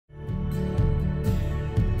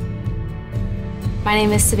My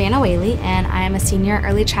name is Savannah Whaley, and I am a senior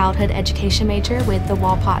early childhood education major with the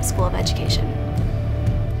Walpott School of Education.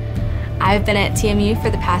 I've been at TMU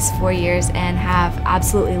for the past 4 years and have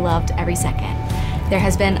absolutely loved every second. There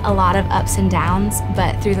has been a lot of ups and downs,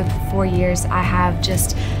 but through the 4 years I have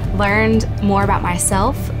just learned more about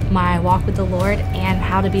myself, my walk with the Lord, and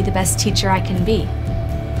how to be the best teacher I can be.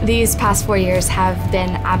 These past 4 years have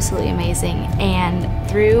been absolutely amazing, and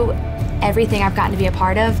through everything I've gotten to be a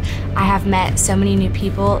part of, I have met so many new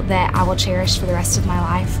people that I will cherish for the rest of my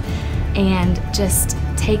life and just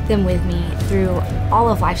take them with me through all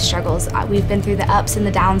of life's struggles. We've been through the ups and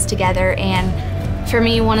the downs together, and for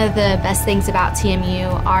me, one of the best things about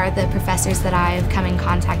TMU are the professors that I've come in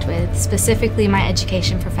contact with, specifically my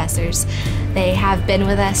education professors. They have been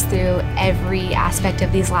with us through every aspect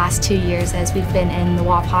of these last 2 years as we've been in the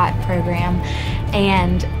Walpott program,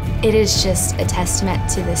 and it is just a testament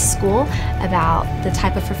to this school about the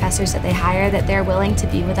type of professors that they hire, that they're willing to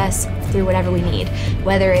be with us through whatever we need.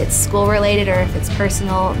 Whether it's school related or if it's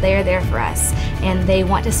personal, they're there for us. And they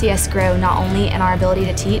want to see us grow not only in our ability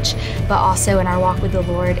to teach, but also in our walk with the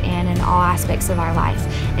Lord and in all aspects of our life.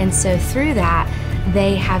 And so through that,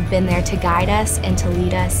 they have been there to guide us and to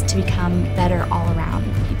lead us to become better all around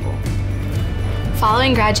people.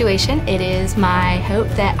 Following graduation, it is my hope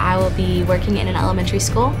that I will be working in an elementary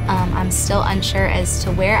school. I'm still unsure as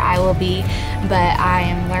to where I will be, but I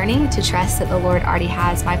am learning to trust that the Lord already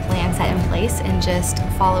has my plan set in place and just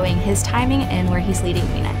following His timing and where He's leading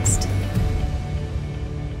me next.